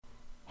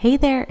Hey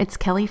there, it's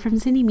Kelly from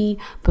Zynnyme.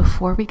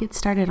 Before we get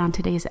started on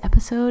today's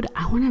episode,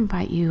 I want to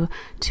invite you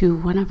to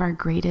one of our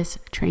greatest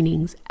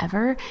trainings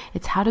ever.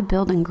 It's how to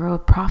build and grow a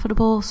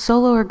profitable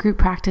solo or group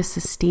practice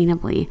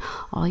sustainably.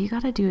 All you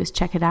got to do is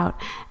check it out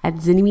at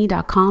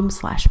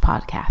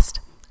zynnyme.com/podcast.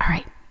 All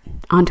right,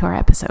 on to our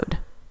episode.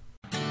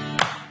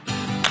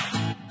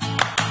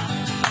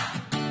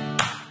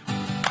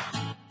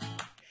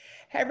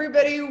 Hey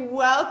everybody,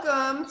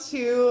 welcome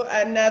to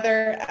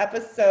another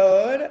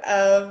episode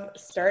of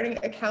Starting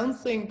a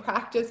Counseling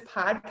Practice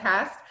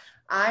podcast.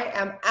 I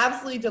am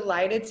absolutely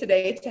delighted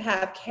today to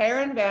have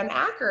Karen Van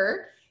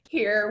Acker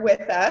here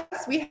with us.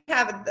 We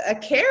have a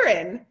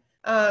Karen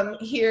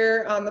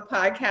here on the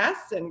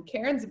podcast, and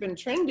Karen's been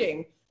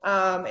trending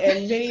in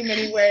many,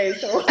 many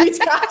ways, so we'll be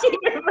talking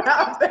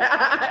about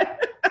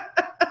that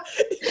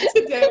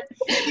today.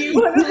 Do you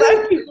want to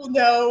let people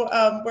know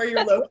where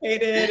you're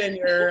located and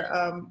your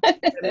and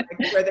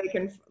where they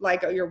can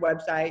your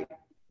website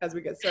as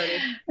we get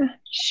started?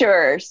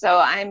 Sure. So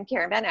I'm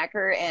Karen Van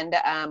Acker, and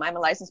I'm a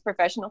licensed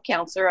professional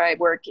counselor. I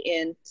work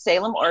in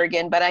Salem,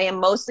 Oregon, but I'm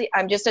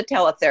just a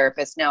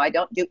teletherapist now. I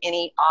don't do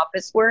any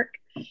office work,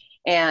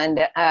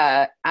 and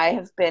I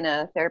have been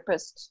a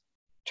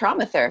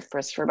trauma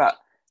therapist for about a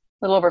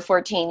little over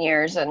 14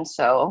 years, and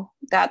so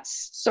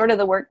that's sort of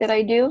the work that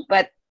I do.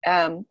 But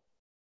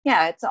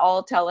yeah, it's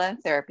all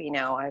teletherapy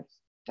now. I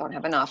don't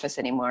have an office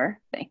anymore.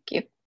 Thank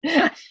you.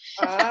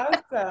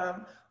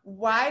 Awesome.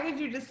 Why did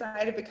you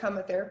decide to become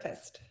a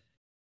therapist?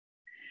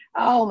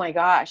 Oh my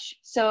gosh.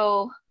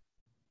 So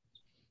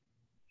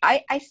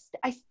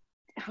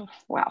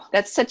wow,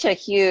 that's such a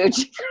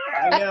huge.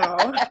 I know.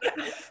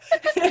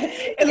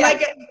 in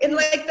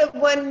the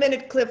 1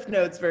 minute Cliff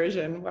Notes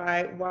version,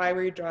 why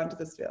were you drawn to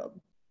this field?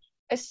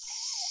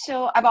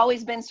 So I've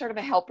always been sort of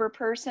a helper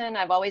person.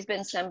 I've always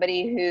been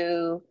somebody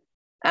who,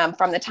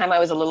 from the time I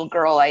was a little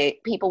girl,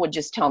 people would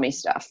just tell me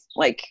stuff,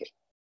 like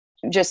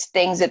just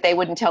things that they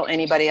wouldn't tell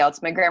anybody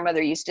else. My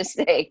grandmother used to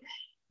say,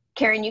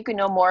 Karen, you can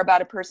know more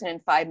about a person in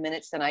 5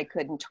 minutes than I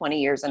could in 20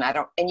 years. And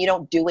you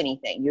don't do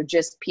anything.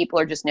 People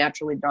are just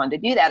naturally drawn to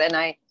do that. And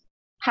I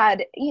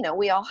had,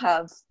 we all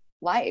have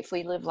life,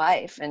 we live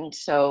life. And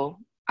so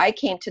I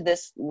came to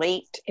this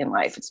late in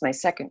life. It's my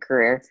second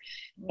career.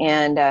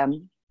 And,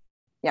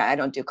 yeah, I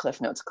don't do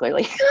Cliff Notes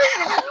clearly.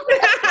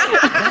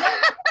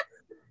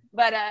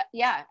 But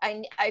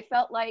I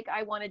felt like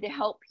I wanted to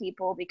help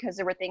people because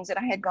there were things that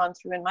I had gone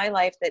through in my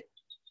life that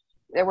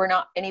there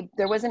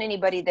wasn't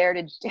anybody there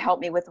to help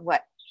me with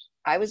what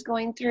I was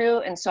going through.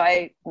 And so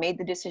I made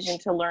the decision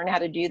to learn how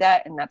to do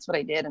that. And that's what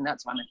I did. And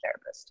that's why I'm a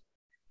therapist.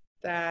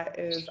 That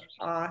is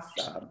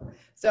awesome.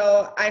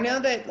 So I know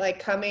that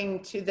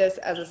coming to this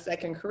as a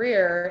second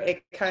career,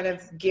 it kind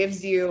of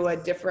gives you a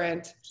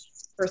different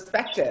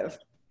perspective.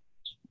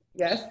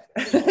 Yes.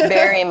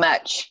 Very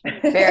much.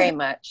 Very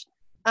much.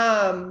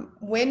 When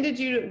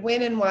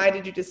and why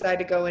did you decide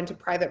to go into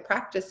private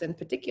practice in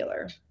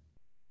particular?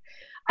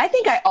 I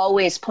think I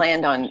always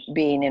planned on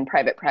being in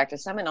private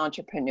practice. I'm an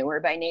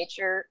entrepreneur by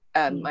nature.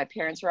 My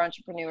parents were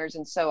entrepreneurs.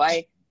 And so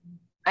I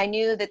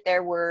knew that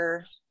there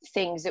were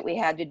things that we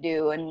had to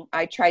do, and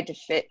I tried to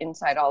fit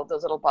inside all of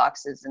those little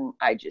boxes, and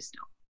I just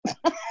don't.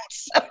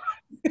 So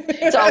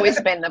it's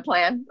always been the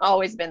plan.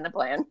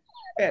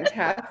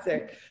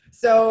 Fantastic.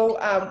 So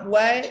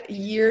what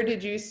year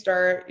did you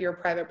start your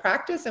private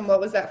practice, and what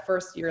was that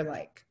first year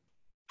like?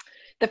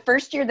 The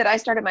first year that I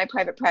started my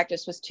private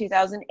practice was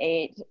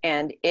 2008,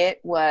 and it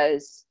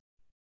was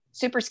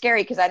super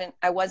scary because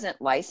I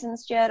wasn't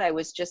licensed yet. I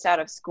was just out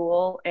of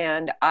school,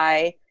 and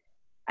I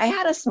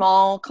had a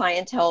small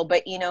clientele,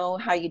 but you know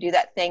how you do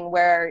that thing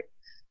where,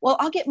 well,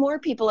 I'll get more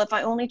people if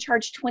I only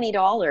charge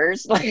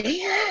 $20,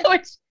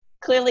 which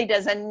clearly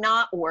does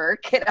not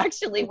work. It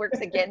actually works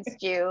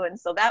against you. And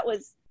so that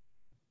was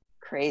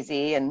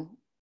crazy. And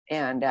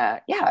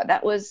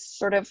that was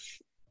sort of,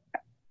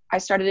 I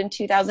started in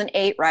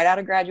 2008, right out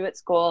of graduate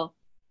school.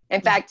 In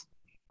fact,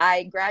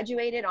 I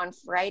graduated on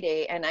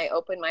Friday and I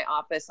opened my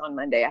office on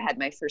Monday. I had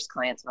my first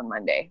clients on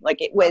Monday.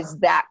 It was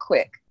that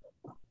quick.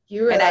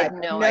 You were I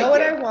know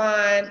what I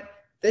want.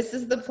 This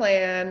is the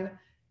plan.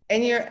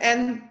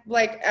 And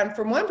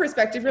from one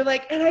perspective, you're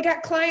like, and I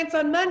got clients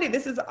on Monday.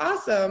 This is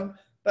awesome.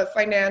 But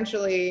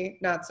financially,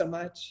 not so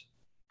much.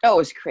 Oh, it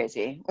was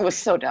crazy. It was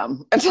so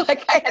dumb. It's I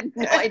had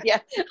no idea.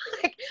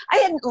 I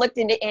hadn't looked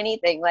into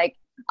anything.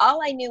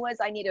 All I knew was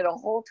I needed a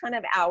whole ton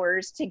of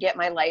hours to get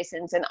my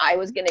license, and I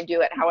was going to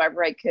do it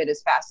however I could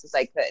as fast as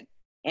I could.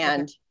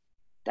 And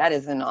that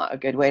is not a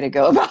good way to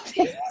go about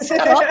things.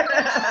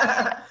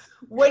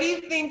 What do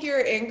you think your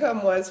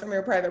income was from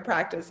your private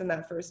practice in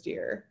that first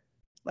year?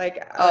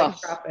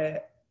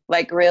 Profit.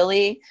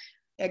 Really?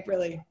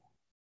 Really?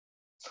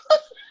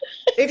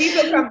 If you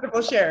feel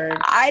comfortable sharing.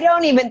 I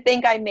don't even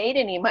think I made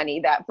any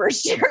money that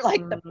first year.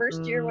 The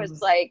first year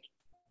was I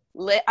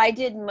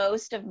did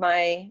most of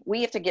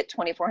we have to get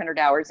 2,400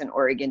 hours in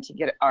Oregon to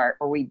get or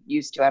we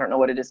used to, I don't know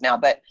what it is now,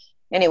 but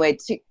anyway,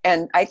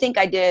 and I think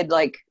I did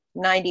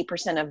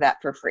 90% of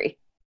that for free.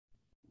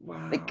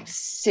 Wow.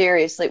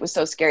 Seriously, it was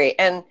so scary.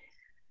 And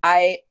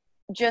I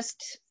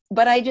just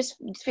but I just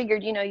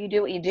figured, you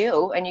do what you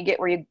do and you get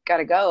where you got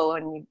to go,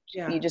 and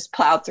you just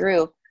plow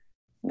through.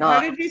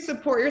 How did you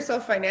support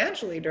yourself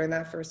financially during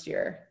that first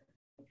year?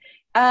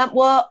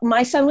 Well,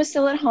 my son was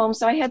still at home,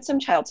 so I had some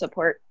child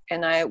support,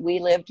 and we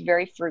lived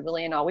very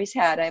frugally and always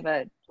had. I have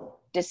a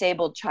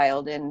disabled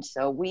child, and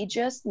so we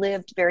just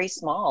lived very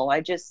small.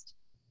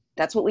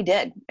 That's what we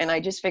did. And I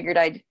just figured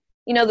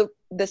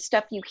the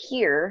stuff you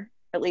hear,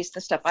 at least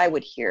the stuff I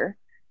would hear,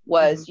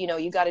 was,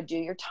 you got to do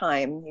your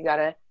time. You got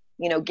to,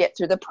 get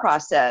through the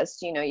process.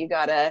 You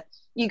got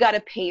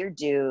to pay your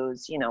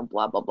dues,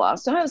 blah, blah, blah.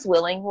 So I was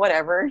willing,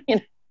 whatever,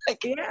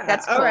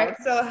 that's cool. All right.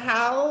 So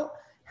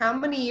how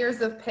many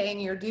years of paying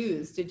your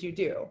dues did you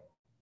do?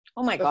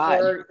 Oh my God.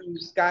 Before you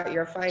got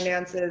your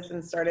finances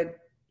and started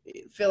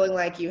feeling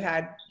like you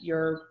had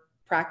your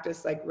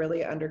practice like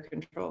really under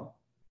control?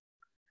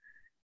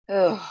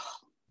 Oh,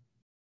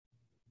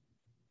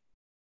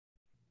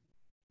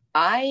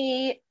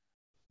 I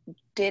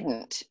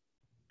didn't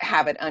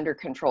have it under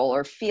control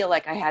or feel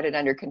like I had it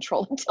under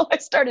control until I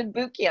started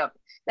boot camp.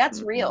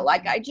 That's real.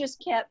 Like I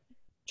just kept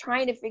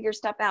trying to figure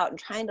stuff out and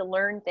trying to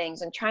learn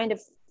things and trying to,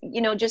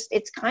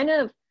 it's kind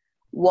of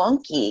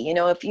wonky.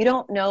 If you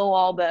don't know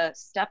all the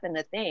stuff and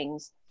the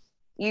things,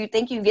 you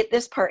think you get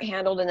this part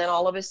handled, and then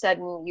all of a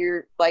sudden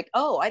you're like,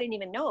 oh, I didn't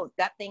even know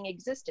that thing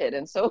existed.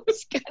 And so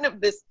it's kind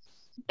of this,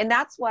 and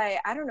that's why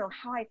I don't know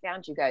how I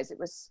found you guys. It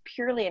was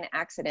purely an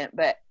accident,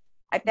 but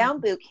I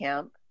found boot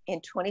camp in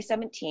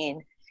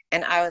 2017,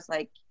 and I was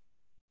like,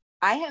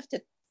 I have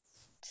to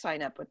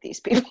sign up with these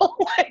people.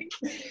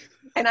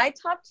 And I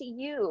talked to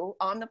you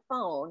on the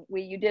phone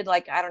where you did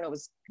I don't know,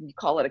 you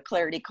call it a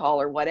clarity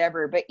call or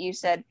whatever, but you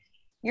said,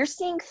 you're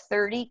seeing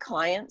 30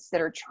 clients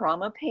that are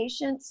trauma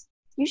patients.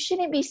 You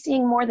shouldn't be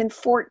seeing more than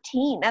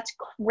 14. That's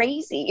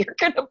crazy. You're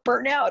going to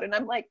burn out. And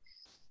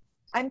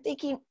I'm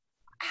thinking,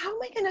 how am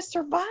I going to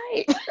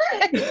survive?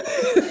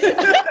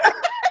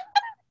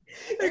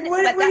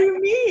 What do you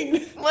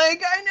mean?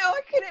 I know,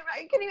 I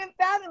couldn't even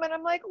fathom it.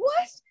 I'm like,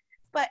 what?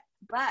 But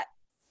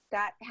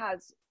that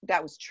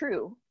was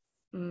true.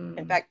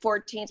 In fact,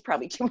 14 is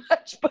probably too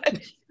much,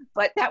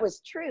 but that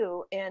was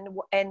true.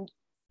 And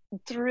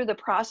through the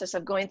process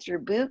of going through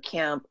boot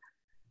camp,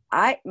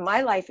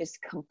 my life is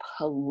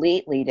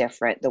completely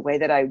different, the way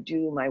that I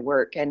do my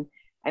work. And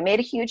I made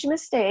a huge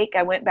mistake.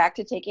 I went back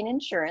to taking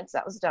insurance.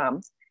 That was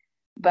dumb.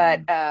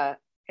 But,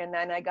 and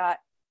then I got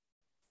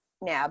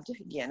nabbed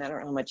again. I don't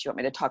know how much you want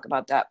me to talk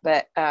about that,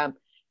 but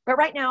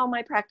right now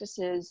my practice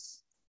is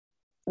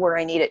where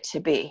I need it to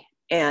be.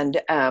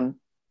 And I'm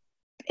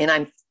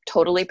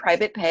totally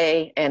private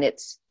pay, and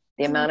it's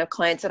the amount of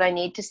clients that I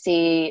need to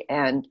see,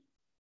 and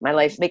my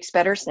life makes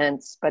better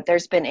sense. But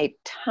there's been a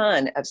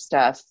ton of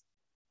stuff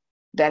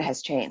that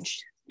has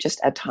changed, just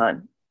a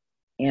ton.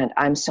 And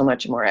I'm so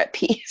much more at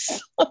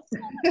peace.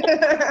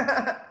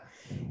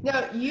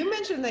 Now, you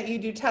mentioned that you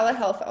do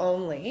telehealth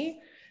only.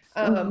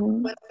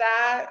 Was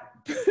that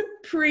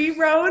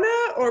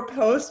pre-Rona or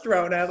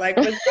post-Rona? Was that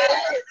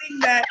something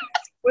that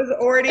had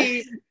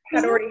already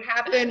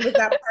happened? Was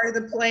that part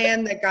of the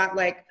plan that got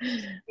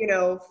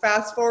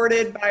fast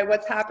forwarded by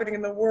what's happening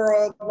in the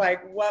world?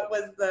 What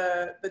was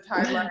the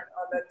timeline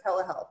on the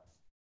telehealth?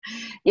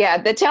 Yeah,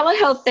 the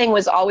telehealth thing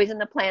was always in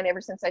the plan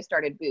ever since I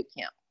started boot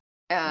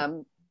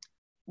camp.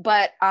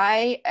 But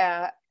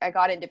I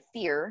got into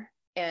fear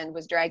and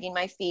was dragging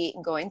my feet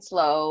and going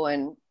slow.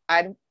 And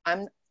I'm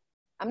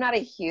not a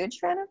huge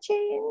fan of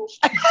change.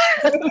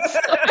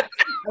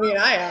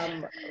 I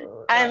am.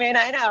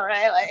 I know,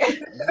 right?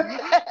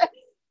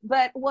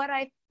 But what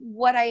I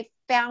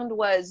found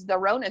was the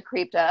Rona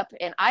creeped up,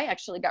 and I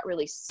actually got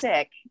really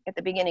sick at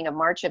the beginning of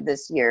March of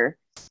this year,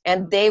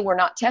 and they were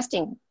not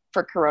testing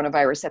for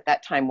coronavirus at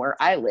that time where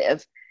I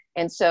live.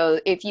 And so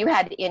if you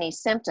had any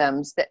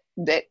symptoms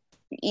that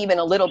even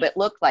a little bit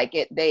looked like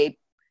it, they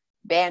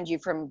banned you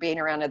from being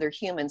around other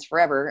humans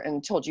forever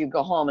and told you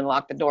go home and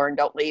lock the door and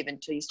don't leave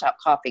until you stop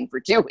coughing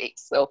for 2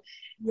 weeks. So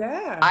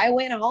yeah, I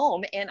went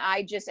home, and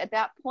I just, at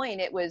that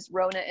point, it was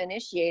Rona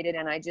initiated,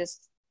 and I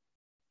just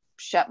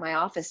shut my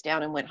office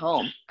down and went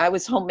home. I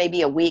was home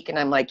maybe a week, and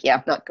I'm like, yeah,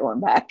 I'm not going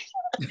back.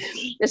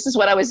 This is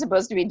what I was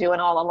supposed to be doing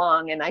all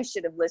along, and I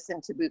should have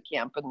listened to boot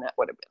camp, and that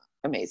would have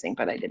been amazing,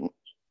 but I didn't.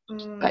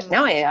 But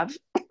now I have.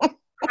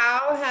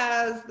 How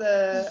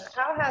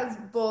has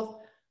both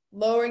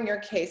lowering your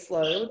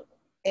caseload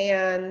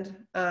and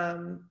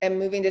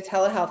moving to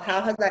telehealth,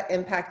 how has that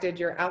impacted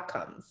your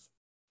outcomes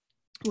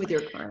with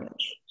your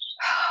clients?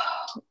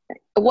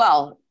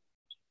 Well,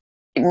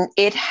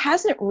 it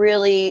hasn't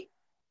really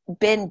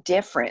been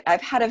different.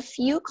 I've had a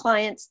few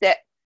clients that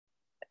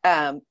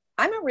I'm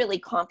a really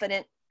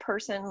confident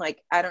person.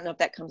 I don't know if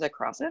that comes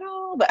across at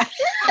all, but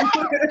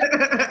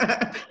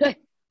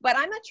but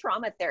I'm a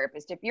trauma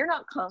therapist. If you're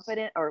not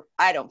confident, or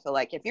I don't feel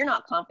like if you're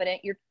not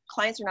confident, your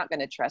clients are not going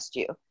to trust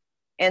you.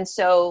 And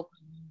so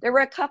there were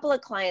a couple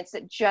of clients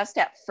that just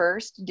at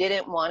first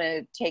didn't want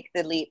to take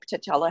the leap to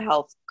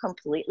telehealth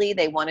completely.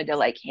 They wanted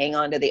to hang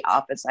on to the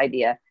office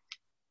idea.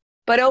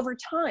 But over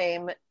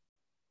time,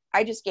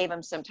 I just gave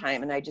them some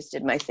time, and I just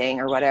did my thing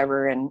or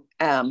whatever. And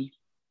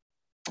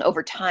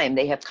over time,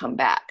 they have come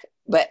back.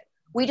 But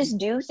we just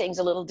do things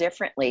a little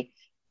differently.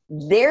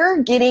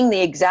 They're getting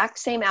the exact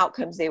same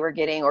outcomes they were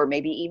getting, or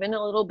maybe even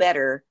a little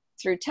better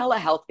through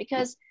telehealth,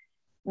 because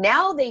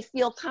now they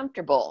feel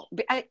comfortable.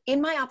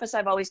 In my office,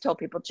 I've always told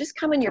people, just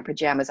come in your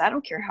pajamas. I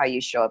don't care how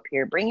you show up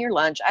here. Bring your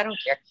lunch. I don't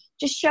care.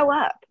 Just show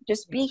up.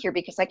 Just be here,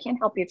 because I can't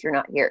help you if you're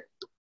not here.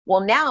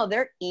 Well, now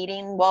they're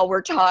eating while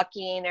we're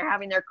talking. They're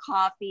having their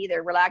coffee.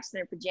 They're relaxing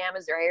in their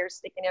pajamas. Their hair's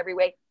sticking every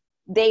way.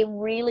 They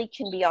really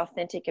can be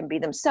authentic and be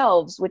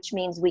themselves, which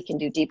means we can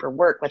do deeper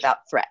work without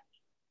threat.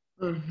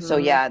 Mm-hmm. So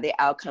yeah, the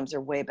outcomes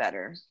are way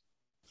better.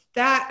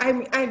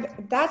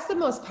 That's the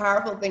most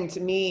powerful thing to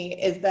me,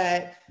 is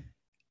that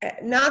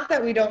not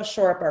that we don't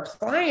shore up our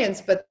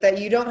clients, but that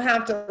you don't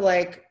have to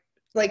like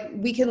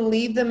we can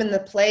leave them in the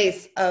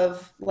place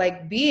of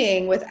like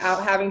being,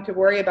 without having to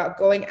worry about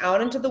going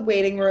out into the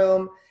waiting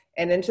room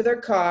and into their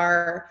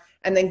car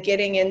and then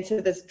getting into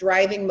this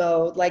driving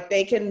mode. Like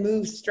they can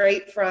move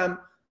straight from,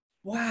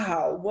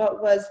 wow,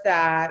 what was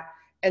that?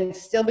 And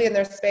still be in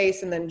their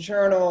space, and then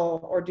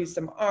journal or do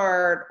some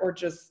art or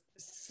just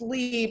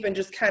sleep and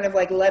just kind of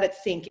like let it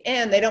sink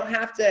in. They don't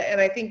have to. And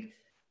I think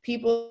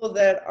people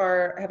that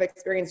have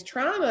experienced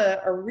trauma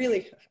are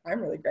really,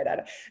 I'm really great at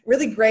it,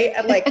 really great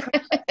at like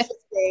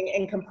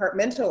and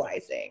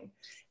compartmentalizing.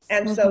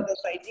 And so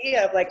this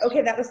idea of like,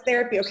 okay, that was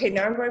therapy. Okay,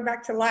 now I'm going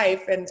back to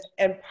life. And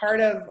part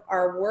of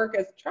our work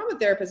as trauma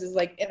therapists is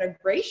like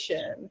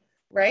integration,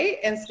 right?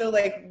 And so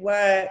like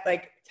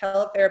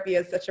teletherapy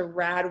is such a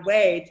rad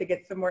way to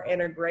get some more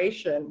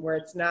integration, where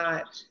it's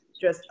not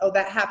just, oh,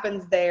 that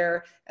happens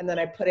there, and then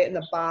I put it in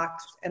the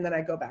box, and then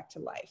I go back to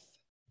life.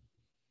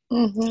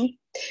 Mm-hmm.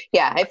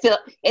 Yeah, I feel,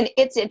 and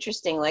it's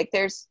interesting. Like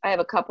I have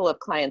a couple of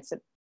clients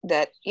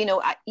that you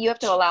have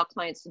to allow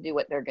clients to do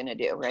what they're going to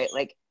do, right?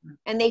 Like,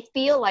 and they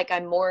feel like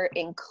I'm more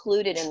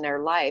included in their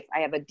life. I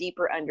have a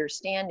deeper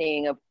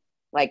understanding of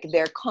like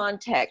their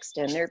context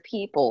and their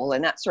people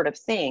and that sort of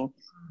thing.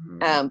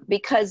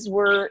 Because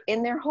we're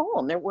in their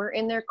home, we're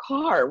in their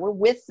car, we're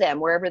with them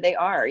wherever they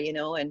are,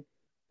 and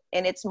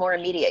it's more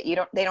immediate.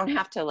 They don't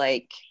have to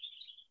like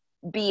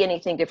be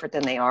anything different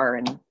than they are.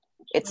 And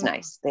it's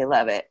nice. They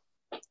love it.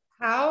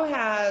 How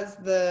has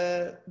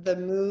the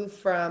move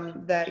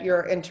from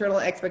your internal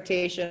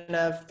expectation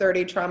of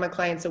 30 trauma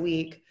clients a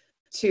week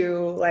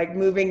to like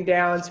moving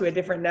down to a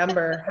different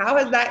number, how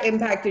has that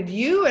impacted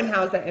you, and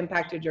how has that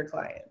impacted your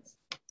clients?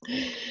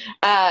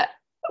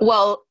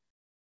 Well,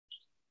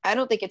 I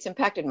don't think it's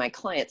impacted my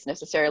clients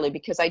necessarily,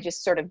 because I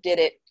just sort of did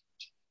it,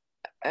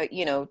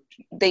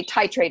 they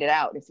titrate it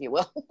out, if you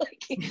will,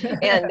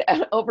 and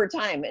over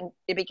time, and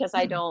because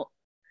I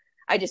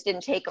just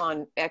didn't take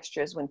on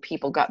extras when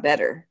people got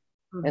better.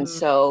 Mm-hmm. And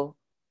so,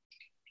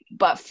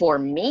 but for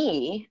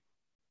me,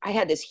 I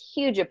had this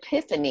huge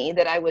epiphany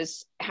that I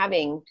was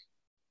having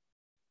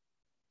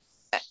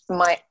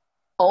my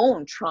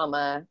own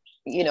trauma,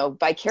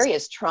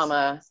 vicarious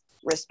trauma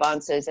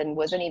responses, and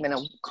wasn't even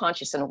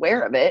conscious and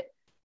aware of it.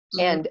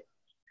 Mm-hmm. And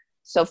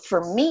so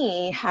for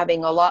me,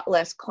 having a lot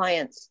less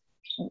clients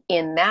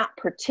in that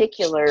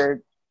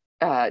particular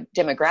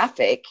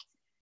demographic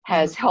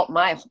has helped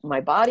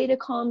my body to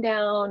calm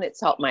down.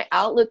 It's helped my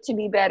outlook to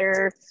be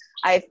better.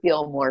 I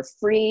feel more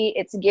free.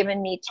 It's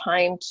given me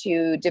time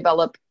to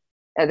develop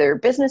other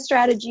business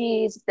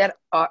strategies that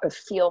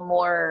feel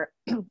more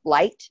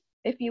light,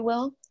 if you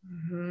will.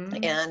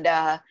 Mm-hmm.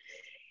 And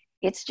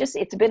it's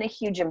been a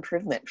huge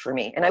improvement for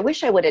me. And I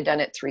wish I would have done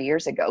it 3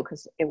 years ago,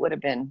 because it would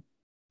have been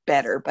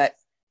better. But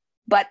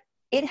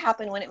it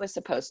happened when it was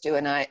supposed to,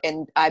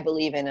 and I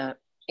believe in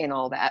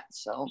all that.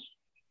 So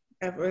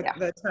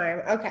the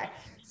time. Okay.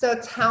 So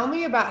tell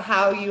me about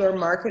how you are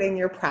marketing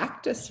your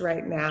practice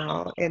right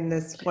now in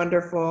this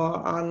wonderful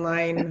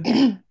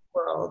online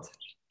world.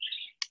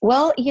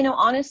 Well,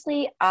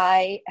 honestly,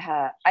 I've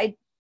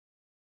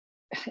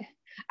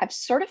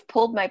sort of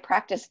pulled my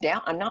practice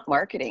down. I'm not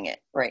marketing it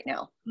right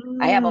now.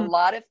 I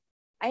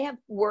have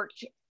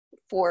worked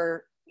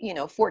for,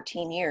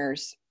 14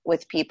 years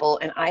with people,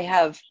 and I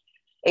have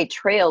a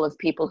trail of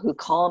people who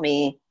call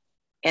me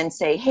and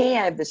say, hey,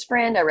 I have this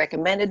friend, I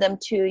recommended them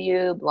to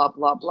you, blah,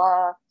 blah,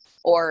 blah.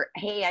 Or,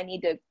 hey, I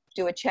need to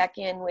do a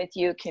check-in with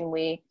you. Can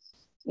we,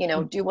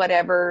 do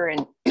whatever?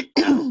 And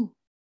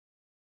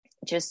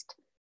just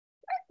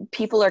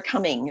people are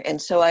coming. And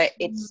so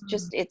it's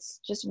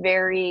just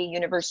very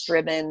universe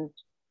driven.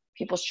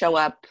 People show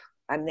up,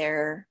 I'm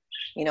there,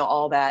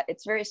 all that.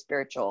 It's very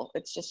spiritual.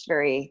 It's just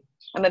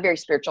I'm a very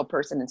spiritual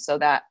person. And so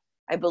that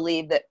I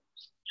believe that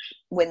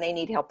when they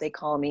need help, they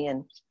call me,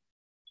 and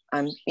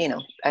I'm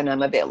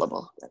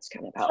available. That's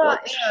kind of how it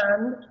works.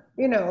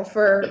 And,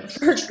 for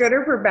good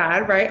or for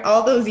bad, right?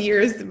 All those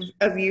years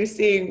of you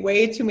seeing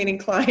way too many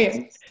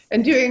clients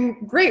and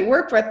doing great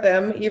work with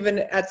them, even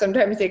at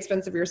sometimes the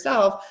expense of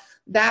yourself,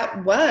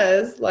 that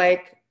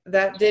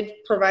did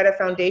provide a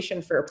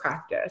foundation for a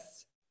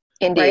practice.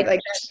 Indeed. Right? Like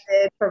that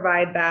did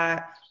provide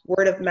that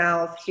word of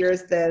mouth.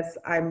 Here's this,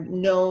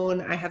 I'm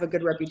known, I have a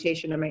good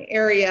reputation in my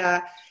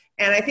area.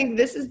 And I think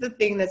this is the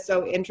thing that's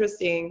so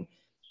interesting,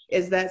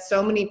 is that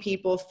so many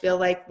people feel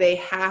like they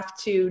have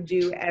to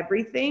do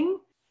everything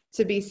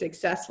to be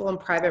successful in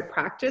private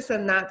practice.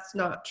 And that's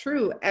not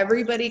true.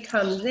 Everybody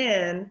comes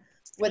in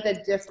with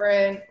a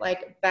different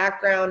like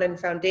background and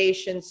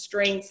foundation,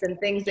 strengths and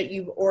things that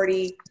you've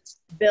already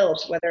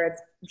built, whether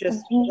it's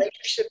just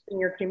relationships in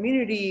your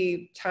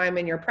community, time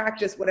in your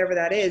practice, whatever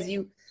that is.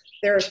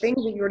 There are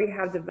things that you already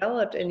have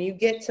developed, and you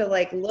get to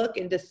like look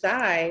and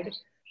decide,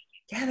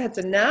 yeah, that's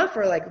enough,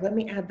 or like, let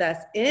me add this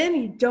in.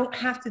 You don't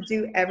have to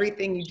do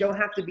everything. You don't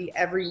have to be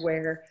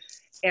everywhere.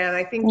 And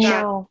I think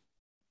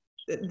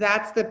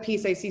that's the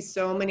piece. I see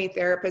so many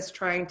therapists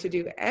trying to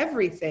do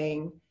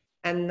everything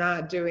and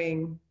not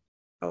doing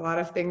a lot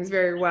of things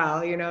very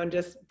well, you know, and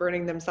just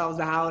burning themselves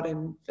out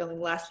and feeling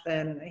less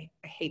than. And I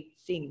hate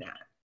seeing that,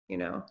 you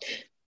know?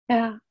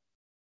 Yeah.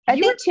 I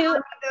think too,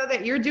 though,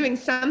 that you're doing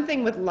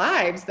something with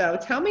lives though.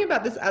 Tell me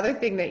about this other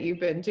thing that you've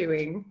been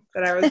doing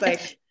that I was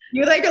like,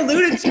 you like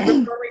alluded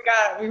to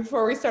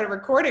before we started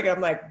recording. I'm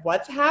like,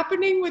 what's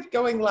happening with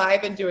going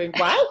live and doing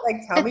what?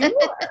 Like, tell me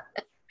more.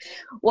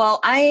 Well,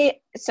 I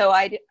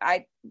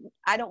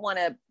don't want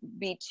to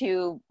be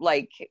too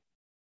like,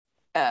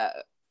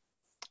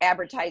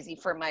 advertising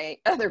for my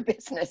other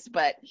business,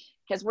 but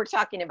because we're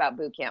talking about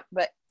boot camp,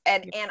 but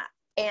and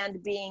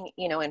being,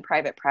 you know, in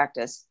private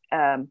practice.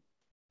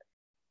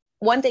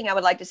 One thing I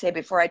would like to say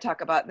before I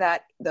talk about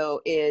that though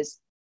is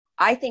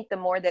I think the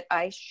more that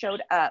I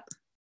showed up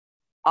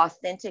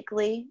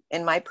authentically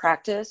in my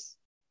practice,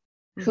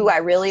 who I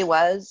really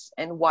was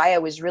and why I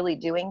was really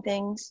doing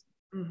things,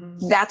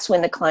 that's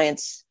when the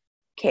clients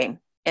came,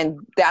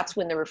 and that's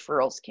when the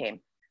referrals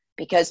came.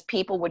 Because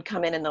people would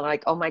come in and they're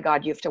like, oh my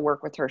God, you have to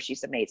work with her.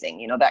 She's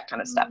amazing. You know, that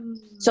kind of stuff.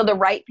 So the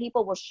right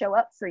people will show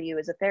up for you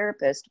as a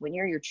therapist when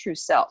you're your true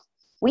self.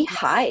 We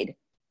hide.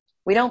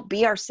 We don't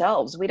be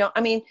ourselves.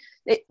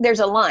 There's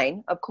a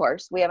line, of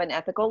course. We have an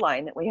ethical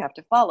line that we have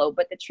to follow.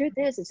 But the truth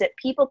is that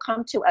people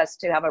come to us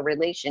to have a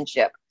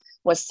relationship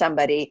with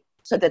somebody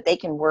so that they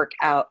can work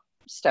out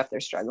stuff they're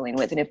struggling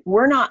with. And if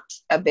we're not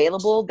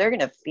available, they're going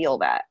to feel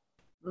that.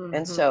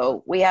 And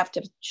so we have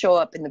to show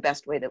up in the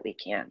best way that we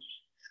can.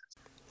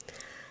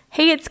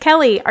 Hey, it's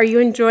Kelly. Are you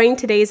enjoying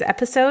today's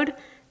episode?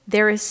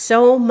 There is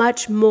so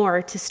much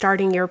more to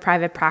starting your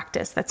private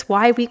practice. That's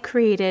why we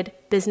created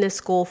Business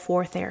School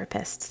for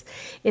Therapists.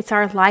 It's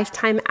our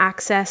lifetime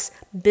access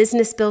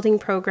business building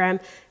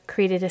program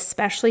created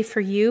especially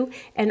for you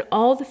and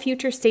all the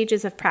future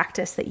stages of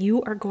practice that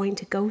you are going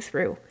to go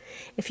through.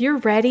 If you're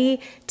ready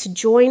to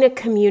join a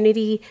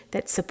community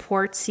that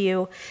supports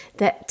you,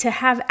 to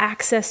have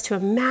access to a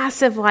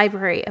massive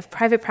library of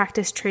private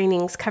practice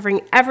trainings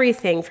covering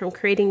everything from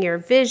creating your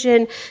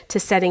vision to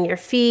setting your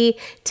fee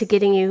to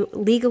getting you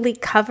legally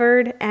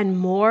covered and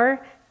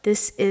more,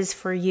 this is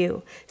for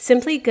you.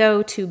 Simply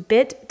go to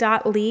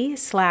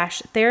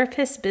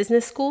bit.ly/therapist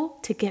business school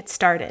to get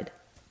started.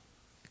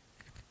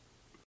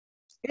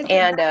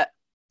 And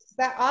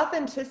that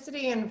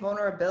authenticity and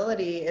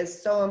vulnerability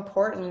is so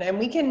important, and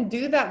we can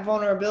do that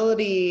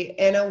vulnerability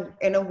in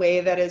a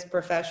way that is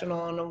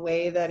professional, in a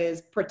way that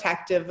is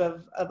protective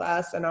of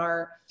us and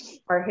our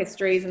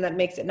histories, and that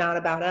makes it not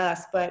about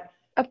us. But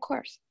of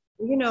course,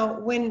 you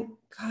know, when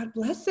God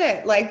bless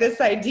it, like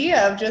this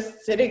idea of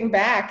just sitting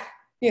back,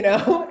 you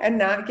know, and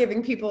not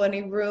giving people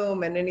any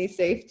room and any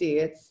safety,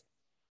 it's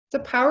a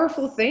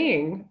powerful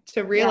thing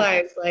to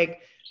realize. Like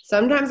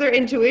sometimes our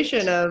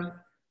intuition of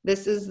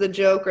this is the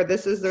joke, or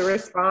this is the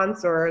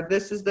response, or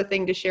this is the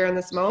thing to share in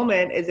this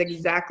moment is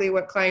exactly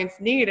what clients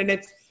need. And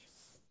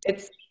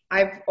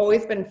I've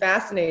always been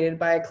fascinated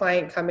by a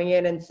client coming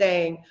in and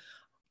saying,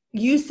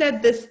 you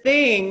said this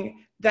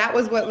thing, that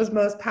was what was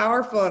most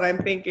powerful. And I'm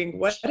thinking,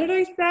 what did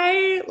I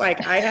say?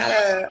 Like I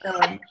have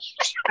a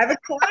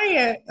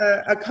client,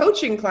 a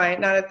coaching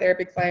client, not a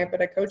therapy client,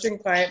 but a coaching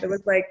client that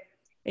was like,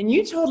 and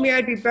you told me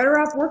I'd be better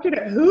off working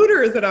at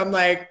Hooters. And I'm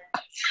like,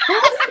 I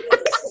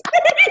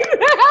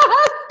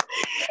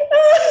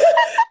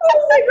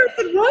was like,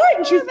 what?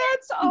 And she's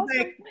that's awesome.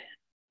 Like,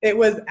 it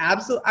was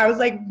absolute. I was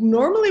like,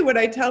 normally what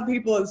I tell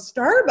people is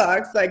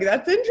Starbucks, like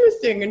that's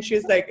interesting. And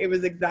she's like, it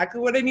was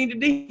exactly what I needed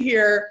to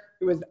hear.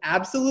 It was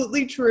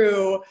absolutely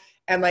true.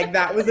 And like,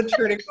 that was a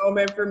turning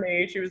moment for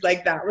me. She was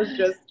like, that's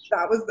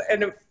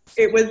an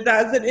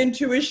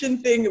intuition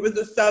thing. It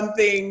was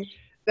something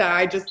that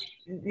I just,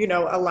 you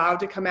know, allowed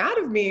to come out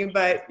of me.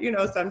 But, you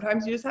know,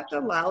 sometimes you just have to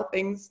allow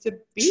things to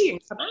be and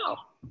come out.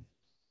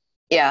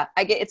 Yeah,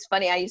 it's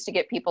funny. I used to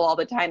get people all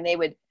the time. They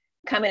would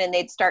come in and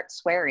they'd start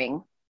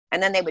swearing,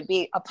 and then they would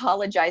be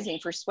apologizing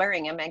for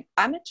swearing. I'm like,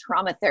 I'm a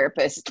trauma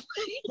therapist.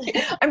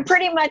 I'm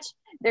pretty much,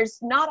 there's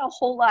not a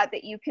whole lot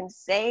that you can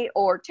say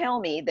or tell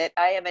me that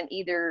I haven't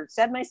either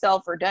said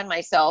myself or done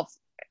myself.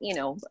 You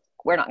know,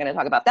 we're not going to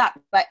talk about that,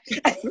 but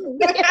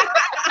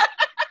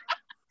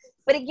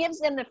but it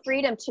gives them the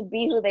freedom to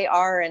be who they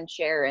are and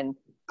share. And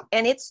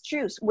it's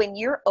true. When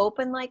you're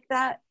open like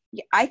that,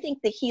 I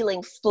think the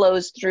healing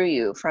flows through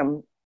you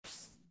from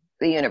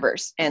the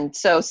universe. And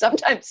so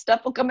sometimes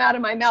stuff will come out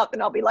of my mouth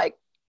and I'll be like,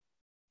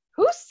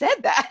 who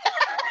said that?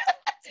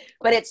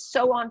 But it's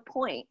so on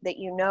point that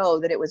you know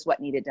that it was what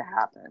needed to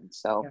happen.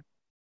 So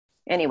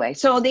anyway,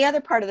 so the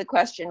other part of the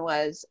question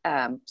was,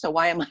 so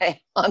why am I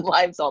on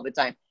lives all the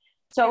time?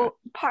 So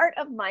part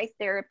of my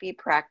therapy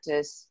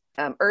practice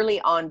early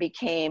on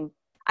became,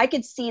 I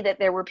could see that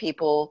there were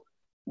people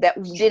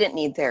that didn't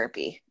need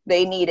therapy.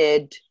 They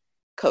needed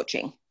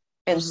coaching.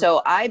 And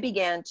so I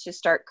began to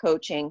start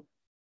coaching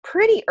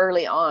pretty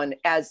early on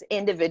as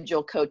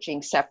individual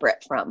coaching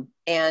separate from.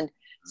 And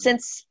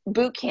since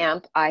boot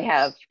camp, I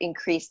have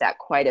increased that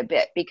quite a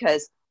bit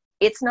because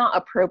it's not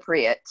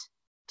appropriate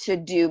to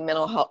do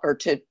mental health or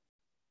to,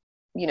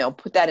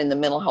 put that in the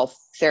mental health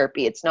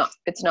therapy. It's not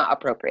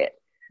appropriate.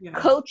 Yeah.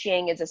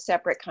 Coaching is a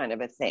separate kind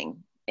of a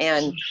thing.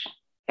 And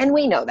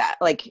we know that,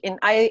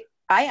 I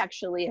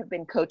actually have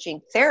been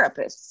coaching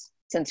therapists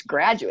since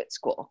graduate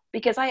school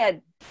because I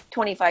had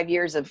 25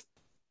 years of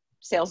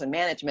sales and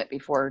management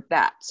before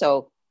that.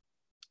 So,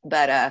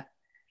 but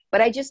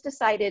I just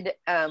decided,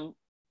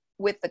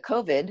 with the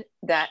COVID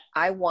that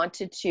I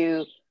wanted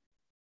to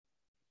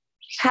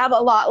have a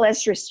lot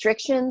less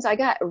restrictions. I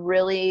got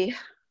really,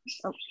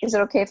 is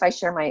it okay if I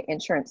share my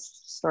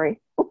insurance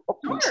story?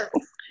 Sure.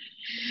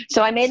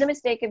 So I made the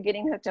mistake of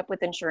getting hooked up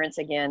with insurance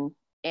again.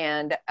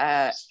 And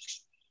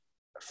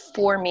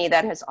for me,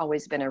 that has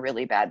always been a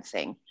really bad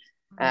thing.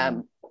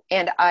 And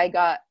I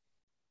got,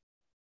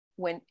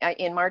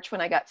 in March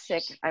when I got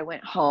sick, I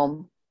went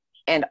home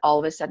and all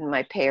of a sudden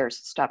my payers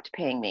stopped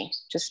paying me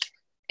just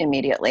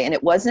immediately. And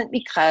it wasn't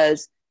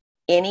because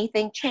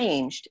anything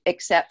changed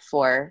except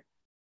for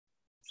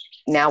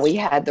now we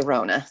had the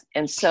Rona.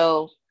 And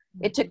so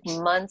it took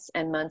months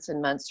and months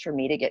and months for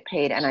me to get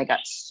paid. And I got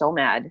so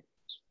mad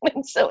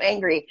and so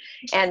angry.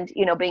 And,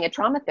 being a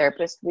trauma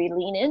therapist, we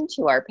lean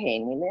into our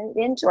pain, we lean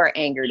into our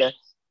anger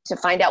to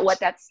find out what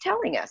that's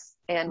telling us.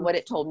 And what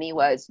it told me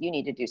was, you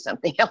need to do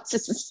something else.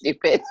 This is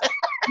stupid.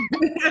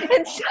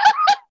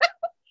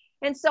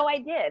 and so I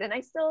did. And I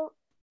still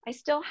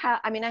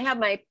have, I have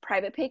my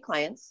private pay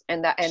clients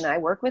and I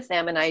work with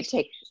them and I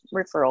take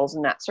referrals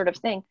and that sort of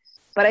thing.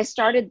 But I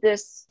started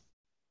this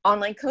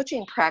online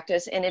coaching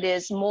practice and it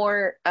is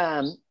more,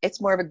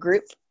 it's more of a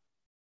group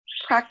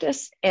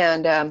practice.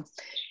 And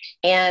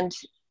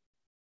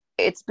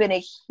it's been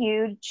a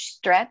huge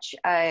stretch.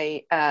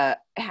 I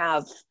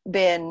have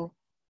been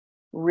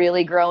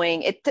really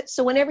growing it.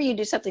 So whenever you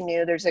do something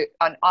new, there's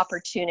an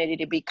opportunity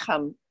to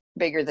become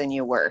bigger than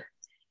you were.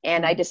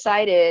 And I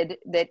decided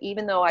that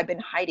even though I've been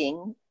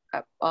hiding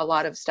a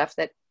lot of stuff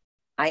that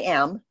I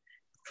am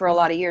for a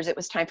lot of years, it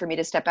was time for me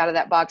to step out of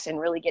that box and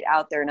really get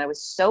out there. And I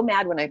was so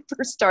mad when I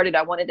first started.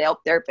 I wanted to help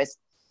therapists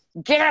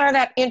get out of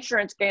that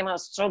insurance game. I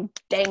was so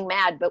dang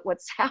mad. But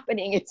what's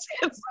happening is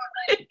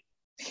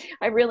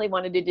I really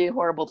wanted to do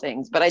horrible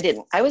things, but I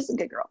didn't. I was a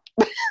good girl.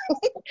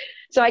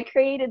 So I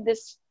created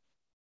this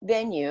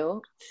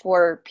venue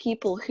for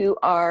people who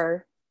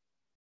are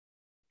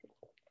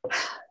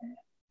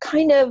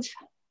kind of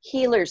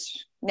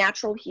healers,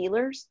 natural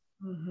healers,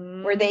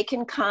 where they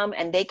can come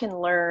and they can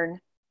learn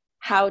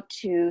how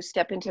to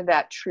step into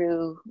that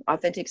true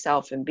authentic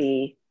self and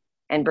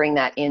bring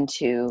that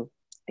into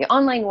the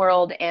online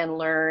world and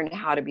learn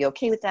how to be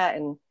okay with that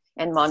and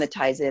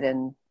monetize it.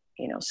 And,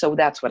 so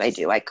that's what I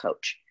do. I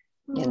coach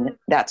and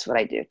that's what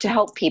I do to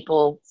help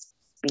people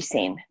be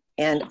seen.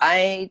 And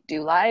I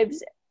do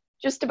lives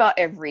just about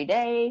every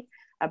day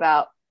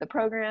about the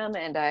program.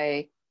 And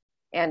I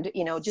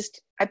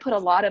put a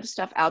lot of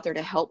stuff out there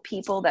to help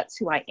people. That's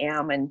who I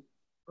am. And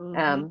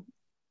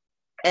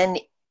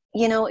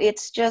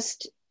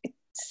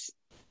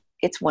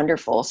it's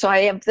wonderful. So I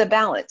have the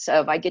balance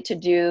of, I get to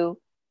do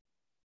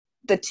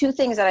the two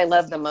things that I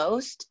love the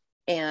most.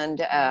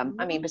 And,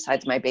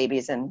 besides my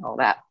babies and all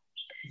that.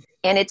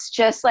 And it's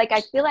just like,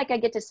 I feel like I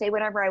get to say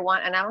whatever I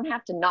want and I don't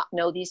have to not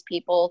know these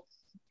people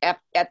at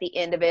the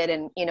end of it.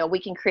 And, we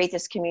can create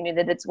this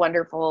community that's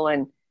wonderful.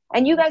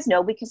 And you guys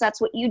know, because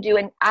that's what you do.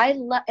 And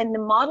and the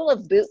model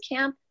of boot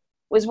camp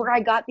was where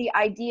I got the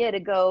idea to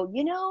go,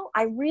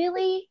 I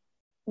really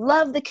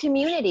love the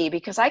community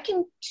because I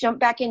can jump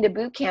back into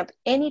boot camp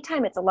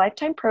anytime. It's a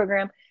lifetime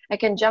program. I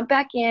can jump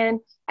back in.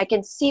 I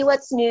can see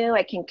what's new.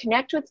 I can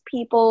connect with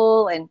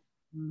people. And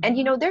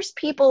there's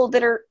people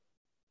that are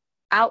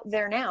out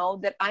there now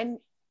that I'm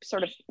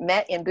sort of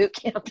met in boot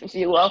camp, if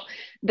you will,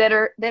 that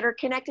are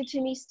connected to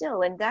me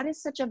still. And that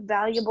is such a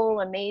valuable,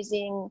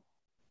 amazing,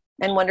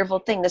 and wonderful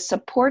thing. The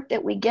support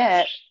that we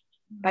get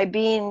by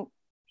being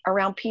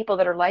around people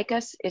that are like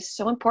us is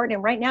so important.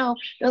 And right now,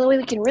 the only way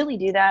we can really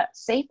do that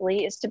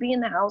safely is to be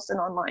in the house and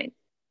online.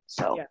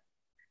 So,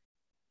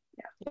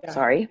 yeah.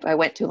 Sorry if I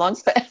went too long.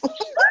 No,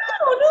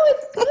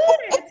 it's good.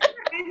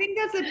 I think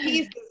that's a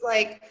piece is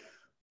like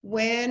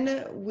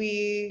when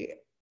we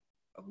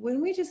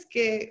just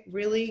get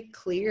really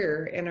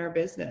clear in our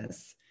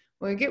business,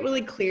 when we get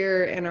really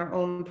clear in our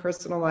own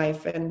personal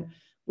life and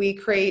we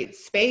create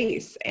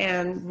space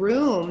and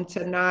room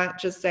to not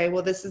just say,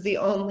 well, this is the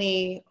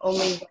only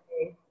way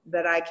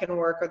that I can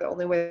work or the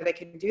only way that I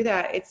can do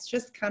that. It's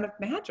just kind of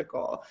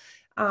magical.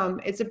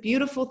 It's a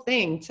beautiful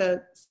thing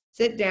to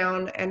sit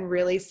down and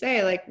really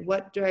say, like,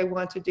 what do I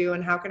want to do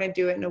and how can I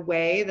do it in a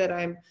way that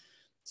I'm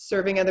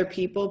serving other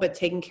people, but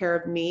taking care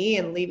of me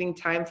and leaving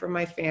time for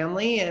my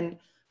family and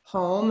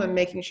home and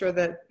making sure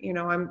that, you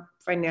know, I'm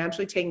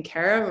financially taken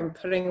care of and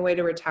putting away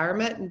to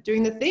retirement and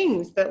doing the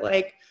things that,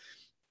 like,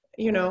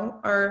 you know,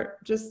 are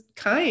just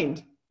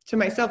kind to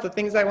myself, the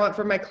things I want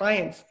for my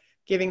clients,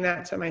 giving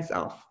that to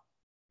myself.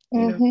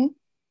 You know?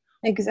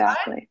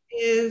 Exactly.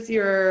 What is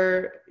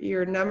your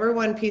number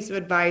one piece of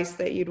advice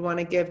that you'd want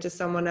to give to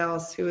someone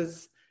else who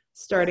is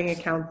starting a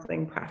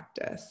counseling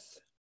practice?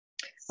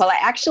 Well, I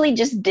actually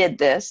just did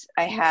this.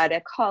 I had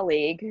a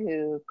colleague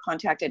who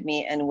contacted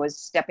me and was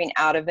stepping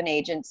out of an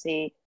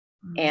agency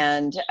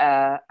and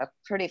a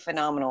pretty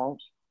phenomenal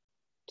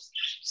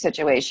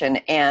situation.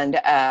 And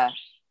I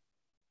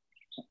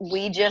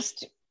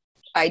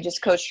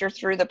just coached her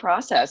through the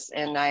process.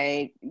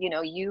 And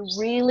you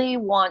really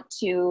want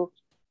to,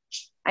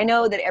 I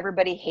know that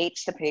everybody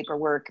hates the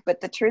paperwork,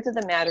 but the truth of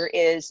the matter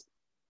is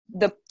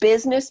the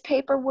business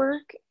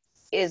paperwork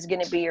is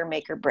going to be your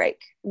make or break.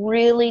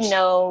 Really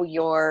know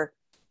your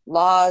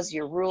laws,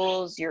 your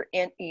rules, your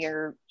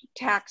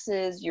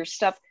taxes, your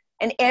stuff.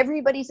 And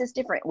everybody's is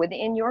different.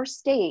 Within your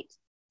state,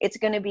 it's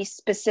going to be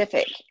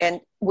specific.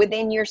 And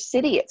within your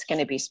city, it's going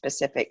to be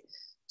specific.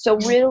 So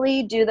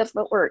really do the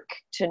footwork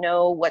to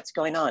know what's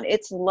going on.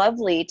 It's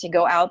lovely to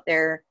go out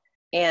there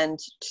and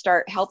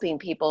start helping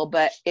people.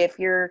 But if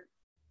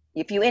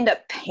you end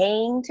up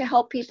paying to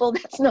help people,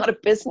 that's not a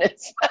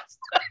business.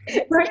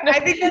 Right. I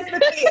think that's the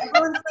key.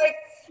 Everyone's like,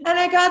 and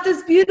I got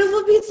this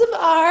beautiful piece of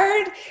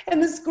art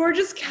and this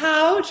gorgeous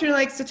couch. You're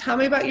like, so tell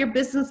me about your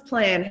business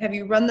plan. Have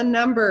you run the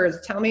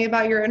numbers? Tell me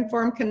about your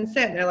informed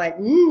consent. And they're like,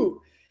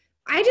 ooh,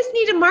 I just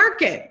need a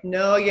market.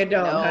 No, you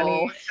don't,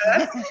 honey.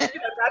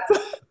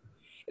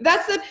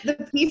 That's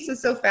the piece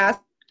is so fast.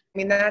 I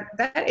mean,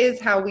 that is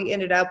how we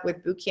ended up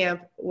with boot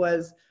camp.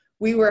 Was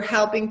we were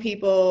helping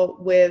people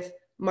with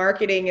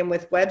marketing and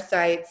with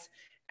websites.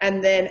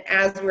 And then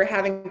as we're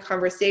having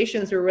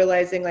conversations, we're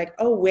realizing like,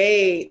 oh,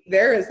 wait,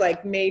 there is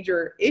like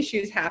major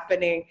issues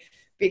happening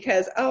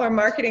because, oh, I'm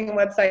marketing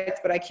websites,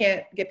 but I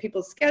can't get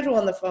people's schedule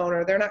on the phone,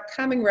 or they're not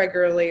coming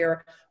regularly,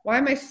 or why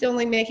am I still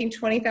only making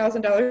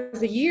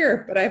 $20,000 a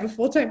year, but I have a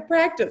full-time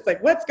practice?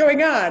 Like, what's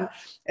going on?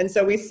 And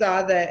so we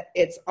saw that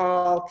it's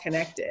all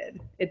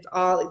connected. It's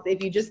all,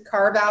 if you just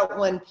carve out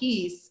one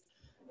piece,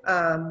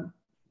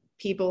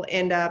 people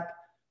end up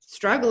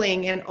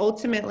struggling, and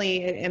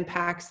ultimately it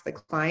impacts the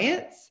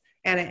clients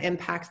and it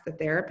impacts the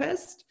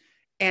therapist,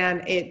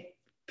 and it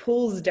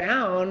pulls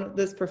down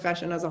this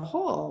profession as a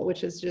whole,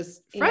 which is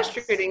just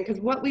frustrating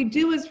because what we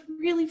do is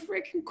really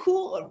freaking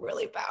cool and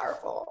really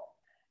powerful.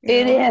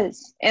 It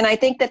is. And I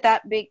think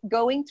that big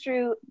going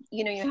through,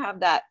 you have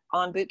that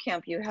on boot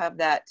camp, you have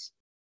that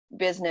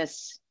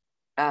business.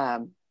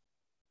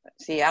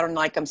 See, I don't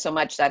like them so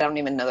much that I don't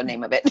even know the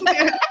name of it.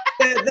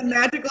 The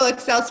magical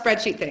Excel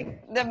spreadsheet thing.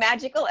 The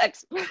magical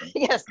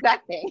yes,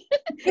 that thing.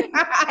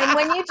 And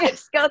when you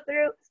just go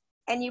through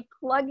and you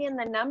plug in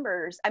the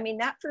numbers, I mean,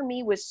 that for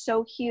me was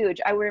so huge.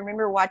 I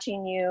remember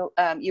watching you,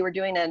 you were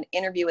doing an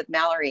interview with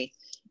Mallory,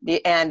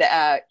 and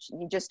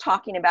just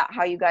talking about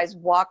how you guys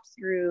walked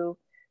through,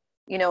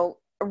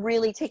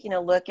 really taking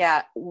a look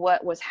at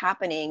what was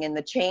happening and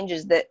the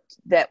changes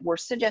that were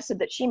suggested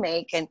that she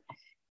make. And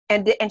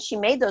she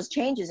made those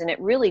changes, and it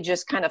really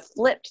just kind of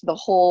flipped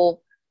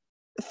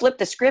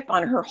the script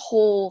on her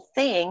whole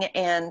thing.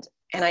 And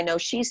I know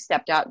she's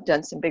stepped out,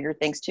 done some bigger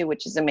things too,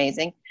 which is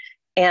amazing.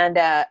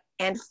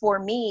 And for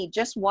me,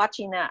 just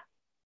watching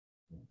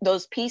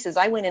those pieces,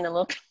 I went in and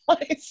looked at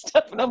my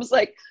stuff and I was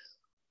like,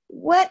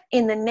 what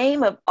in the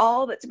name of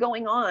all that's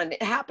going on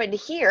happened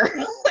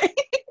here?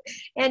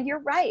 And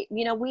you're right.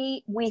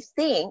 We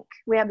think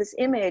we have this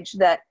image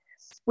that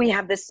we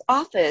have this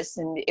office,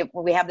 and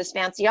we have this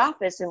fancy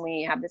office, and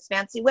we have this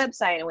fancy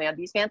website, and we have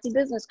these fancy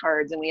business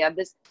cards, and we have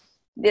this,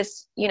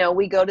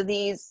 we go to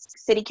these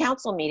city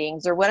council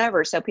meetings or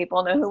whatever, so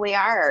people know who we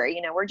are.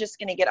 We're just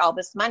going to get all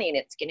this money and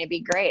it's going to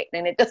be great.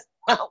 And it does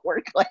not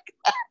work like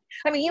that.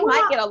 I mean, you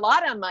might get a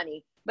lot of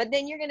money, but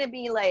then you're going to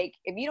be like,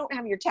 if you don't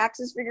have your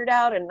taxes figured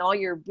out and all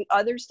your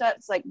other stuff,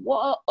 it's like,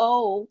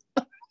 whoa.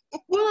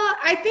 Well,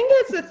 I think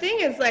that's the thing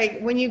is like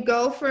when you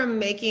go from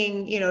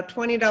making,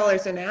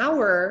 $20 an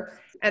hour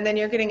and then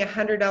you're getting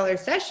 $100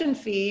 session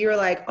fee, you're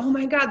like, oh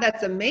my God,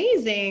 that's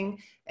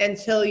amazing,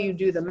 until you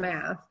do the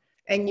math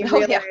and you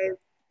realize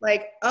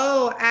like,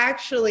 oh,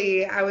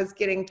 actually I was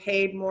getting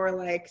paid more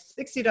like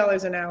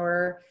 $60 an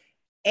hour.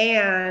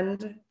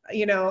 And,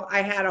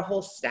 I had a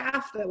whole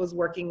staff that was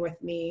working with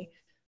me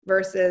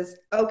versus,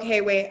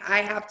 okay, wait, I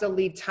have to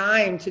leave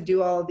time to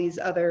do all of these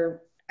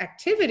other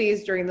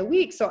activities during the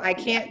week. So I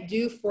can't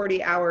do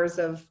 40 hours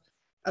of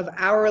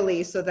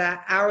hourly. So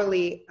that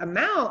hourly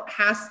amount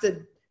has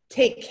to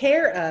take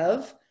care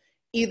of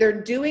either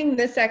doing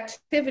this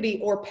activity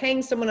or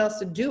paying someone else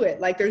to do it.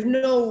 Like there's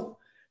no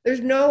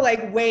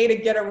like way to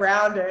get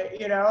around it.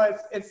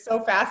 It's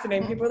so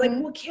fascinating. People are like,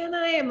 well, can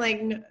I? I'm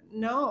like,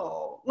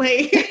 no,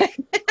 like,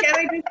 can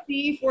I just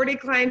see 40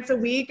 clients a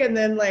week and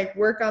then like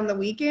work on the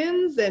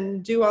weekends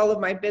and do all of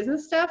my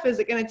business stuff? Is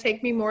it going to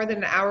take me more than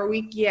an hour a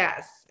week?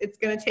 Yes. It's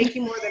going to take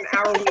you more than an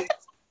hour a week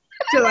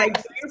to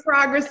like do your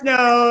progress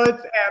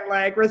notes and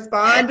like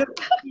respond to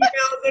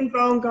emails and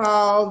phone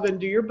calls and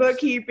do your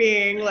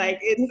bookkeeping. Like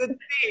it's a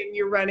thing.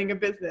 You're running a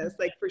business,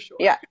 like for sure.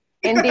 Yeah,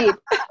 indeed.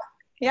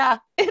 Yeah,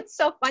 it's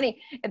so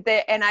funny.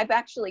 And I've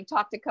actually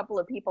talked a couple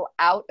of people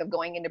out of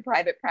going into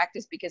private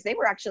practice because they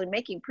were actually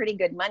making pretty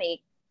good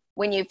money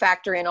when you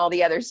factor in all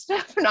the other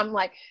stuff. And I'm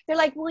like, they're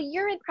like, well,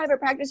 you're in private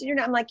practice and you're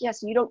not. I'm like,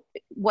 yes, you don't,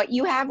 what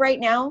you have right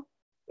now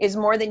is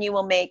more than you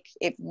will make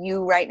if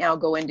you right now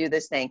go and do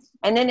this thing.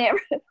 And then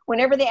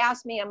whenever they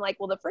ask me, I'm like,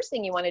 well, the first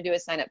thing you want to do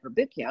is sign up for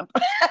boot camp.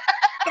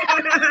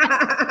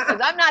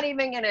 Because I'm not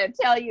even going to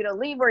tell you to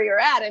leave where you're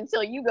at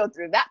until you go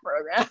through that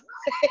program.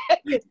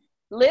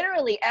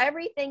 Literally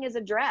everything is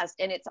addressed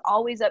and it's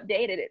always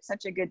updated. It's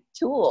such a good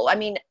tool. I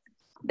mean,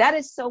 that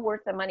is so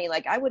worth the money.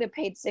 Like I would have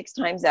paid 6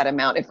 times that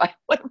amount if I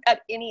would have had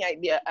any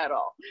idea at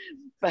all.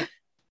 But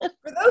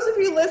for those of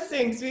you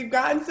listening, so we've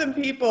gotten some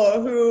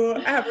people who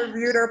have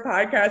reviewed our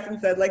podcast and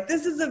said like,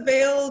 this is a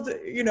veiled,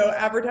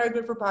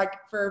 advertisement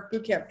for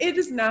boot camp. It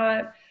is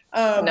not.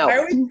 No. I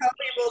always tell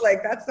people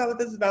like, that's not what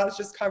this is about. It's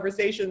just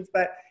conversations,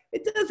 but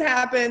it does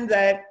happen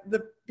that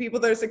the people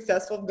that are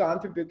successful have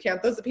gone through boot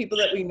camp. Those are the people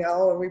that we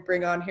know and we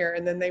bring on here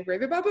and then they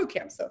rave about boot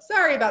camp. So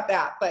sorry about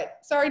that, but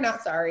sorry,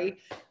 not sorry.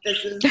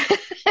 This is,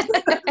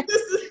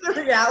 this is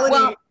the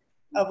reality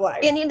of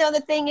life. And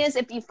the thing is,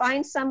 if you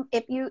find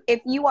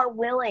if you are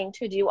willing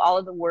to do all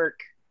of the work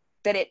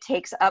that it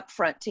takes up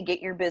front to get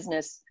your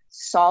business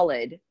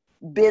solid,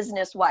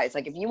 business wise,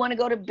 like if you want to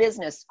go to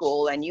business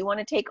school and you want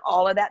to take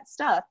all of that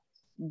stuff,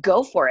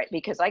 go for it.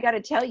 Because I got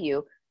to tell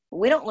you,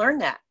 we don't learn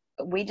that.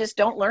 We just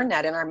don't learn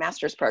that in our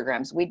master's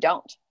programs. We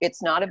don't.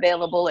 It's not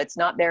available. It's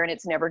not there, and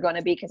it's never going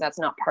to be because that's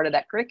not part of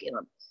that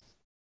curriculum.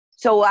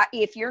 So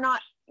if you're not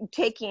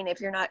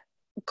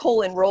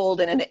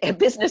co-enrolled in a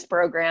business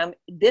program,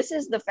 this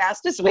is the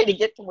fastest way to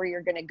get to where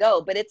you're going to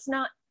go. But it's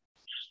not.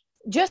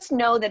 Just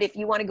know that if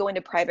you want to go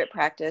into private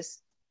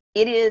practice,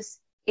 it's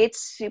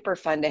super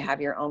fun to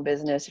have your own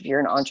business if you're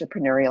an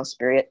entrepreneurial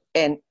spirit,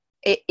 and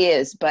it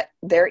is, but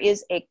there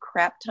is a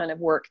crap ton of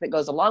work that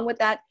goes along with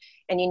that.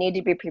 And you need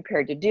to be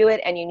prepared to do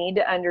it. And you need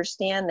to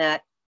understand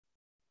that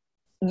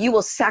you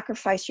will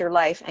sacrifice your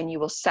life and you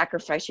will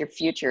sacrifice your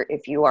future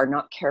if you are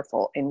not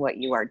careful in what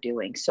you are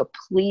doing. So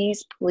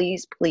please,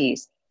 please,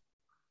 please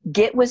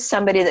get with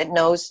somebody that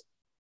knows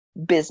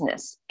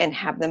business and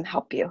have them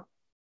help you.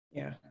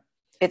 Yeah.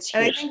 It's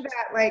huge. And I think that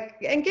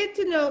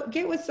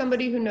get with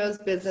somebody who knows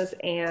business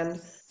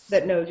and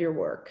that knows your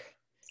work.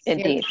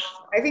 Indeed.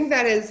 I think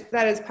that is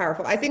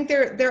powerful. I think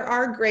there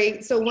are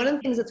great. So one of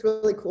the things that's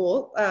really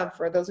cool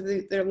for those of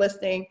you that are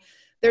listening,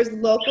 there's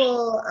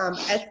local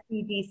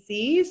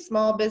SBDCs,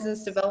 small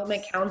business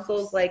development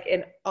councils, like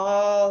in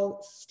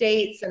all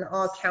states and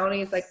all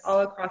counties, like all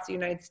across the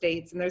United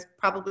States. And there's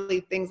probably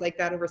things like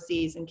that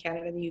overseas in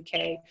Canada and the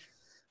UK.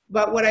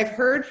 But what I've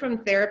heard from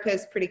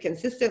therapists pretty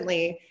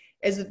consistently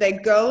is that they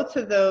go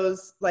to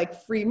those like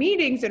free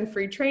meetings and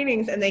free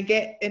trainings and they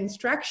get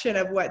instruction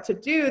of what to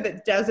do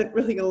that doesn't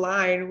really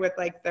align with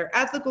like their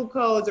ethical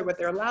codes or what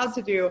they're allowed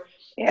to do.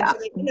 Yeah. And so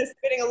they end up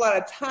spending a lot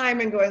of time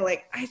and going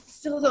like, I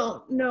still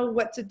don't know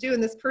what to do.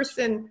 And this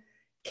person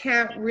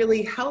can't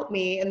really help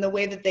me in the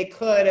way that they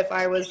could if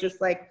I was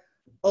just like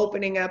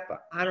opening up,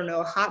 I don't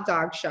know, a hot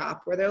dog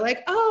shop where they're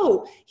like,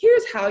 oh,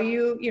 here's how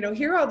here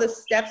are all the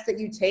steps that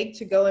you take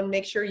to go and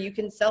make sure you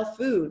can sell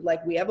food.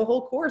 Like we have a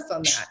whole course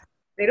on that.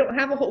 They don't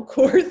have a whole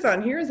course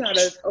on here's how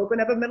to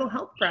open up a mental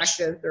health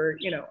practice or,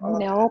 all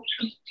nope. of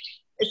that.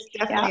 It's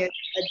definitely a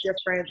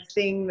different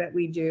thing that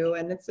we do,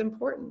 and it's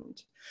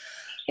important.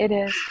 It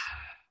is.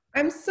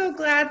 I'm so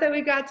glad that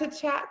we got to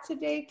chat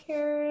today,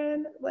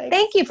 Karen.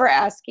 Thank you for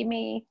asking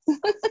me.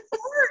 Of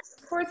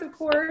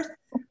course.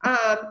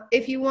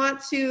 If you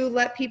want to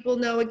let people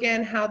know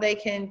again how they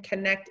can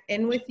connect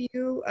in with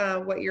you,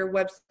 what your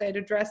website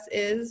address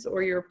is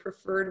or your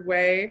preferred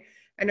way.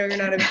 I know you're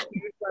not a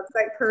huge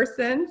website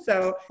person,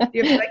 so do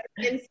you have like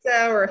an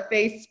Insta or a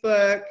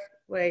Facebook?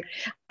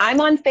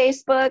 I'm on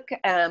Facebook,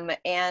 and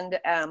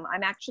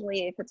I'm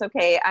actually, if it's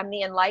okay, I'm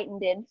the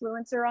Enlightened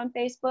Influencer on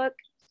Facebook.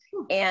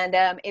 And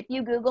if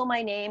you Google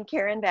my name,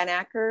 Karen Van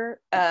Acker,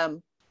 I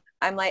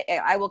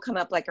will come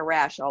up like a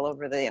rash all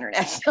over the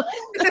internet.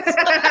 There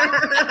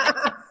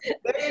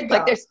you go.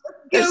 Like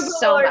there's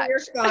so much.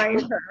 You're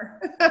fine her.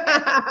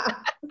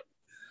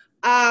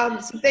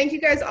 So thank you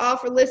guys all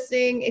for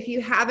listening. If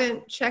you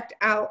haven't checked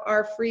out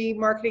our free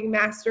marketing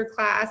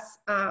masterclass,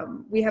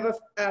 we have a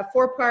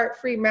 4-part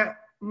free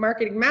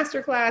marketing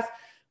masterclass.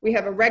 We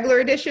have a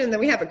regular edition, then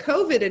we have a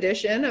COVID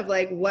edition of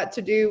like what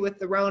to do with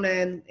the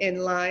Rona in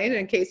line,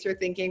 in case you're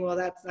thinking, well,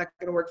 that's not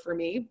going to work for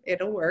me.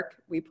 It'll work,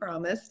 we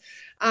promise.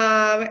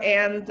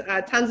 And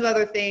tons of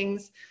other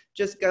things.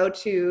 Just go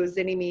to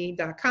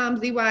zynnyme.com,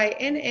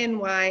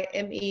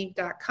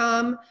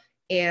 ZYNNYME.com.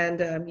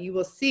 And you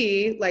will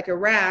see, like a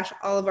rash,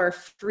 all of our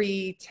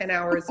free 10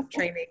 hours of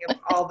training of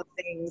all the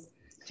things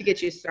to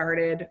get you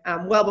started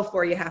well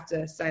before you have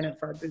to sign up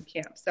for our boot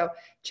camp. So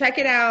check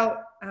it out,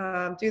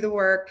 do the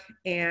work,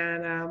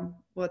 and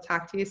we'll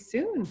talk to you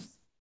soon.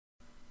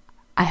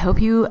 I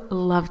hope you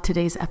loved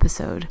today's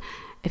episode.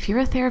 If you're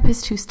a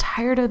therapist who's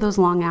tired of those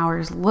long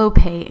hours, low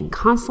pay, and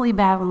constantly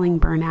battling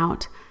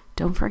burnout,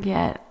 don't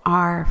forget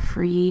our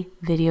free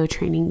video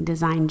training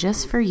designed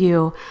just for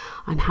you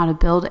on how to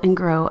build and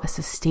grow a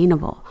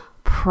sustainable,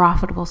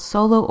 profitable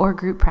solo or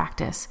group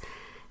practice.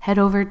 Head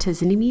over to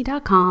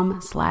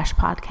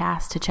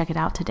zynnyme.com/podcast to check it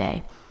out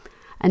today.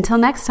 Until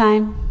next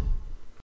time.